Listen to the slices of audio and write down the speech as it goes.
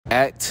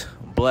Act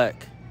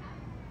black.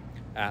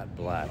 At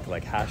black,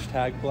 like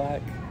hashtag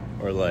black,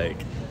 or like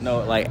No,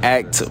 like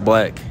act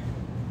black.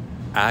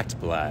 act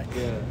black.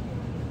 Yeah.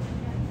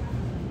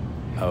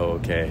 Oh,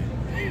 okay.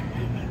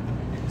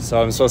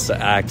 So I'm supposed to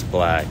act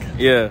black.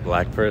 Yeah.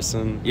 Black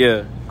person.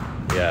 Yeah.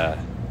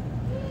 Yeah.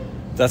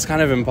 That's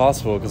kind of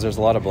impossible because there's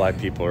a lot of black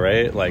people,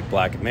 right? Like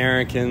black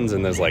Americans,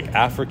 and there's like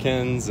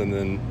Africans, and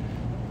then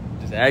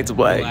Just act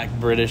black. black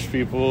British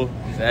people.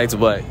 Just act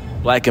black.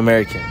 Black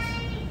Americans.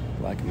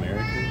 Black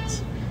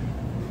Americans.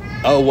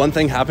 Oh, one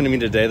thing happened to me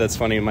today that's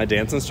funny. My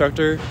dance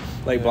instructor,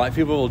 like black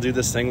people will do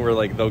this thing where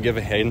like they'll give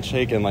a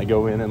handshake and like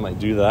go in and like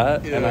do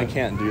that, and I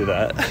can't do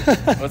that.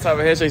 What type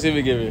of handshakes did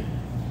we give you?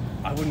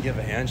 I wouldn't give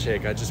a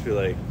handshake. I'd just be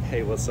like,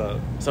 "Hey, what's up?"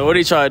 So what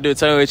did he try to do?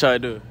 Tell me what he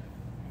tried to do.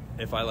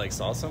 If I like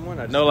saw someone,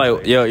 I'd just No, be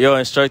like your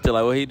instructor,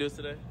 like what he do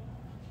today?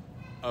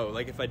 oh,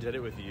 like if I did it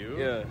with you,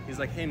 Yeah. He's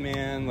like, "Hey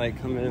man,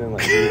 like come in and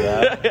like do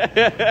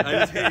that." I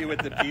just hit you with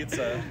the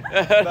pizza,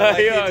 but like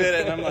he did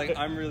it, and I'm like,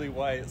 I'm really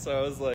white, so I was like.